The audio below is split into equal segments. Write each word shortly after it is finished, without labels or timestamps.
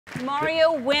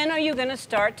Mario, when are you going to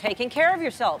start taking care of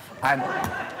yourself?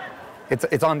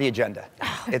 It's on the agenda.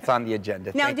 It's on the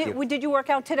agenda. Now, Thank you. Did you work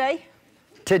out today?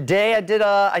 Today I did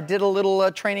a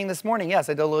little training this morning. Yes,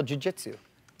 I did a little jiu-jitsu.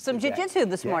 Some jiu-jitsu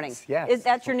this morning. Yes.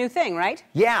 That's your new thing, right?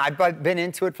 Yeah, I've been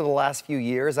into it for the last few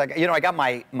years. I got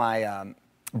my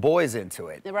boys into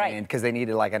it, right? And because they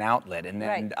needed like an outlet, and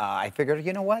then I figured,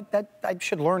 you know what, I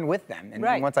should learn with them. And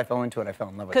once I fell into it, I fell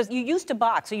in love with it. Because you used to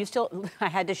box, so you still. I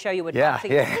had to show you what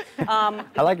boxing. Yeah.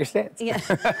 I like your stance. Yeah.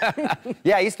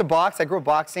 Yeah, I used to box. I grew up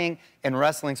boxing and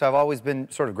wrestling, so I've always been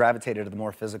sort of gravitated to the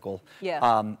more physical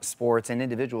sports and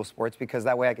individual sports because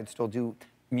that way I could still do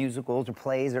musicals or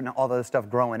plays or all the stuff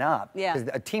growing up. Yeah.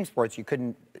 Because team sports, you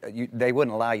couldn't, they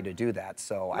wouldn't allow you to do that.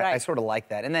 So I sort of like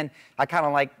that. And then I kind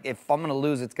of like, if I'm going to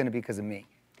lose, it's going to be because of me.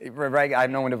 Right? I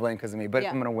have no one to blame because of me. But if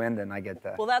I'm going to win, then I get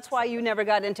that. Well, that's why you never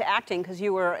got into acting, because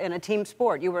you were in a team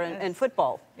sport. You were in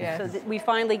football. So we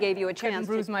finally gave you a chance. Couldn't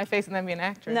bruise my face and then be an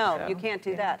actress. No, so. you can't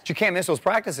do that. But you can't miss those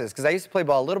practices, because I used to play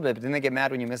ball a little bit, but then they get mad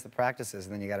when you miss the practices,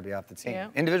 and then you got to be off the team.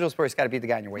 Individual sports, you got to beat the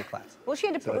guy in your weight class. Well,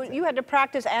 you had to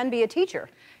practice and be a teacher.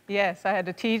 Yes, I had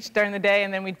to teach during the day,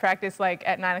 and then we'd practice like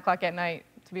at 9 o'clock at night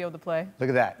to be able to play. Look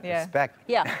at that. Respect.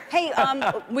 Yeah. Hey,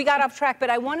 we got off track, but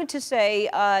I wanted to say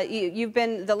you've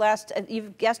been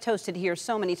you've guest hosted here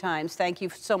so many times. Thank you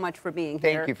so much for being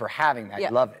here. Thank you for having me. I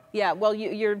love it. Yeah. Well,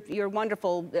 you're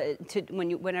wonderful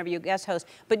whenever you guest host.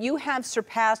 But you have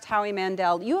surpassed Howie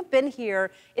Mandel. You have been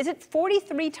here. Is it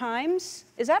 43 times?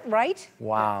 Is that right?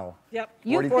 Wow. Yep.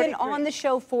 You've been on the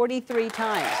show 43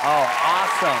 times. Oh,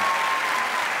 awesome.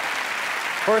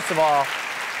 First of all,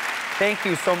 thank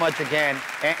you so much again,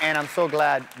 and I'm so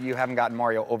glad you haven't gotten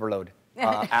Mario overload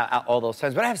all those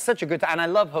times. But I have such a good time, and I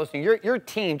love hosting. Your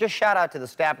team, just shout out to the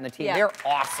staff and the team. They're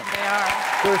awesome. They are.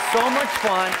 They're so much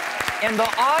fun, and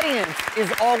the audience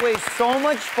is always so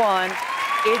much fun.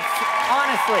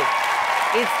 Honestly,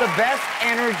 it's the best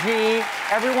energy.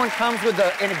 Everyone comes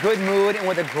in a good mood and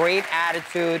with a great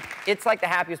attitude. It's like the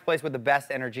happiest place with the best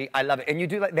energy. I love it. And you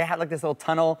do they have like this little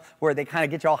tunnel where they kind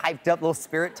of get you all hyped up, little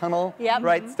spirit tunnel.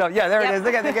 Right? Stuff. Yeah, there it is.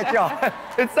 They get you all.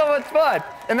 It's so much fun.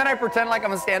 And then I pretend like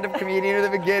I'm a stand-up comedian at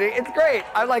the beginning. It's great.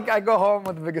 I go home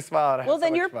with the biggest smile. Well,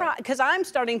 then because I'm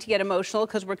starting to get emotional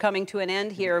because we're coming to an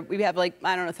end here. We have like,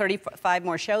 I don't know, 35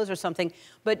 more shows or something.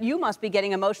 But you must be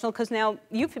getting emotional because now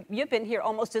you've been here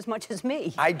almost as much as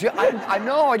me. I do. I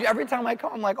know. Every time I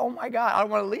come, I'm like, oh my God, I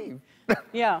don't want to leave.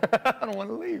 Yeah. I don't want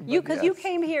to leave. Because you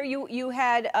came here, you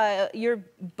had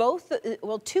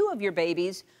two of your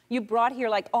babies you brought here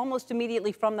like almost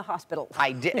immediately from the hospital.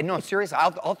 I did. No, seriously,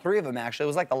 all three of them actually. It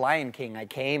was like the Lion King. I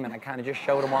came and I kind of just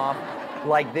showed them off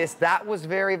like this. That was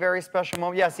very, very special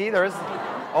moment. Yeah, see,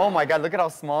 oh my God, look at how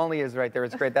small he is right there.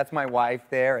 It's great. That's my wife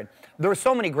there. And there were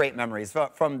so many great memories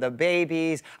from the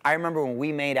babies. I remember when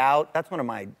we made out. That's one of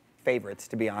my favorites,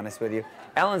 to be honest with you.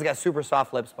 Ellen's got super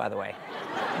soft lips, by the way,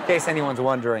 in case anyone's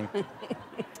wondering.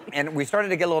 And we started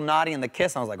to get a little naughty in the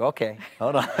kiss. And I was like, okay,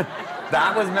 hold on.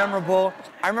 That was memorable.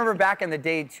 I remember back in the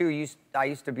day, too, I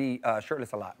used to be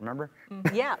shirtless a lot, remember?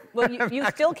 Yeah, well, you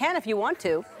still can if you want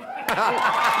to.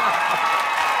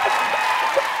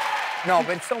 No,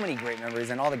 but so many great memories,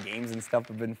 and all the games and stuff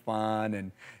have been fun,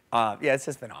 and yeah, it's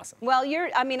just been awesome. Well,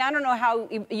 I mean, I don't know how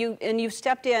you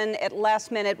stepped in at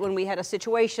last minute when we had a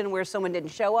situation where someone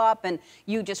didn't show up, and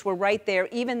you just were right there,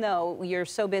 even though you're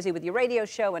so busy with your radio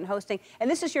show and hosting. And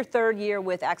this is your third year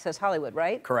with Access Hollywood,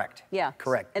 right? Correct. Yeah.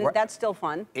 Correct. And that's still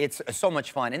fun. It's so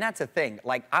much fun, and that's the thing.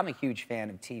 Like, I'm a huge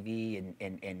fan of TV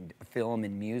and film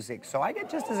and music, so I get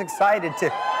just as excited to.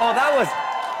 Oh,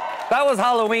 that was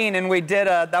Halloween, and I did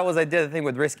a thing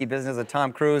with Risky Business with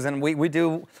Tom Cruise, and we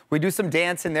do some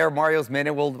dance in there. Mario's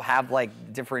Minute, we'll have like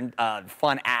different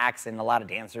fun acts and a lot of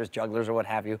dancers, jugglers, or what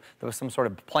have you. There was some sort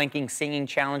of planking, singing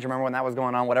challenge. Remember when that was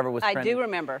going on? Whatever was trending. I do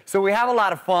remember. So we have a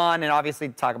lot of fun, and obviously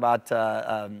talk about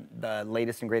the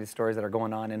latest and greatest stories that are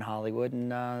going on in Hollywood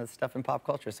and stuff in pop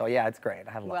culture. So yeah, it's great.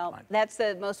 I have a lot of fun. Well, that's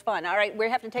the most fun. All right, we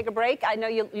have to take a break. I know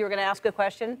you were going to ask a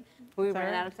question. We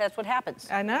ran out of. That's what happens.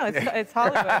 I know. It's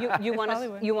Hollywood. You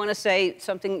want to say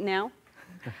something now?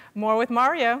 More with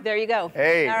Mario. There you go.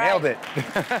 Hey, nailed it.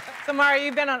 So Mario,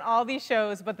 you've been on all these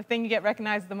shows, but the thing you get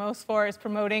recognized the most for is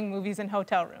promoting movies in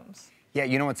hotel rooms. Yeah,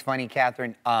 you know what's funny,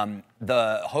 Catherine?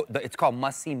 It's called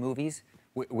Must See Movies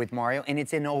with Mario, and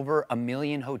it's in over 1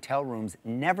 million hotel rooms.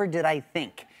 Never did I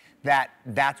think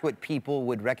that's what people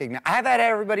would recognize. I've had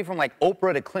everybody from like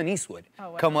Oprah to Clint Eastwood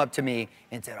come up to me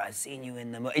and said, "I've seen you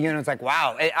in the movie." You know, it's like,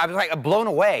 wow. I was like blown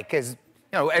away because,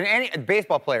 you know, and any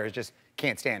baseball players just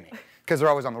can't stand me because they're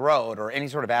always on the road, or any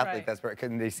sort of athlete Right. that's where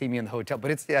can they see me in the hotel.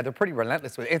 But it's, yeah, they're pretty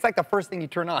relentless with it. It's like the first thing you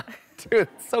turn on. Dude,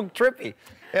 it's so trippy.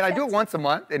 And I do it once a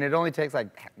month, and it only takes like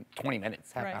 20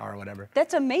 minutes, half Right. hour, or whatever.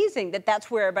 That's amazing that that's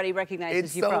where everybody recognizes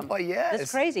It's you so from. fun, yes.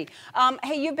 That's crazy.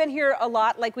 Hey, you've been here a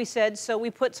lot, like we said, so we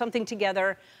put something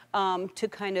together to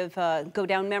kind of go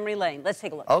down memory lane. Let's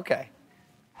take a look. Okay.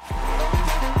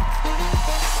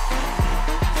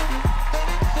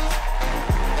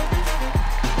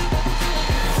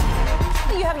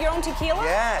 You have your own tequila?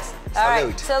 Yes. All right,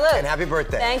 Salute. salute. And happy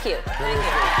birthday. Thank you. Thank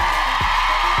you.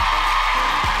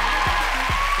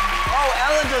 Oh,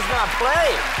 Ellen does not play.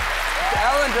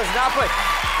 Ellen does not play.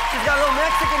 She's got a little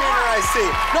Mexican in her, I see.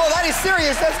 No, that is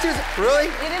serious. That's too... Really?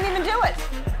 You didn't even do it.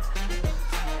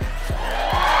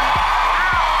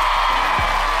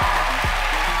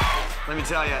 Let me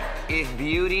tell you, if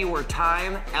beauty were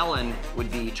time, Ellen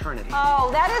would be eternity.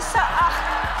 Oh, that is so...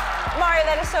 Mario,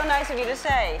 that is so nice of you to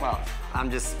say. Well, I'm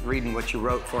just reading what you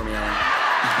wrote for me, Ellen.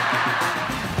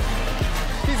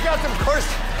 He's got some course...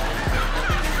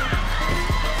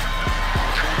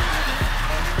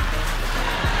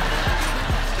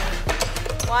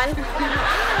 One.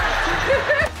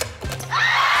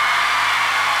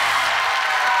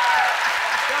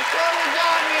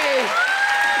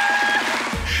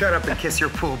 Shut up and kiss your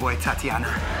pool boy, Tatiana.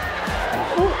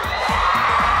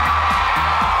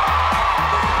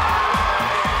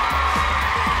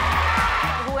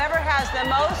 Whoever has the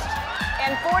most,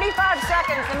 in 45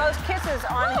 seconds, the most kisses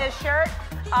on his shirt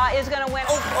is going to win.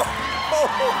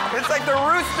 It's like the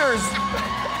Roosters.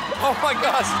 Oh, my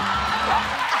gosh.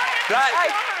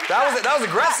 That was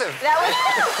aggressive. That was...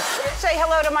 Say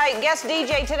hello to my guest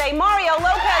DJ today, Mario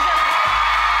Lopez.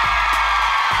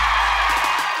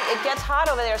 It gets hot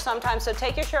over there sometimes, so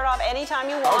take your shirt off anytime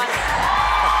you want.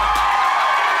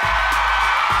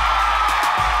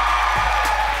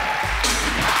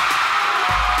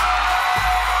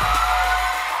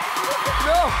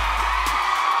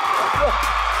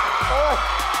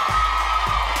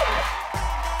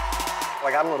 I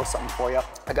got a little something for you.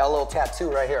 I got a little tattoo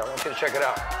right here. I want you to check it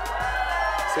out.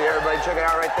 See, everybody, check it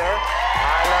out right there.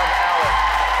 I love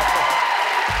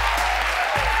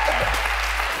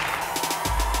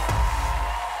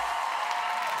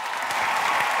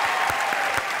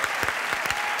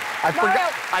I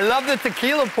forgot. I love the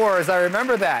tequila pours. I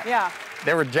remember that. Yeah.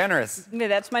 They were generous. Yeah,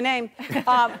 that's my name.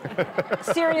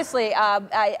 Seriously,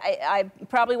 I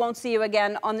probably won't see you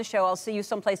again on the show. I'll see you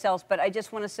someplace else. But I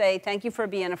just want to say thank you for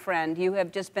being a friend. You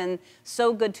have just been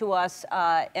so good to us,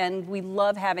 and we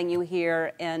love having you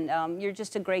here. And you're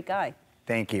just a great guy.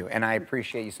 Thank you. And I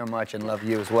appreciate you so much and love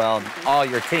you as well. And all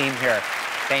your team here.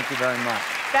 Thank you very much.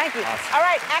 Thank you. Awesome. All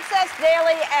right, Access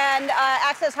Daily and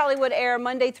Access Hollywood air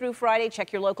Monday through Friday.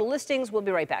 Check your local listings. We'll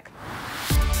be right back.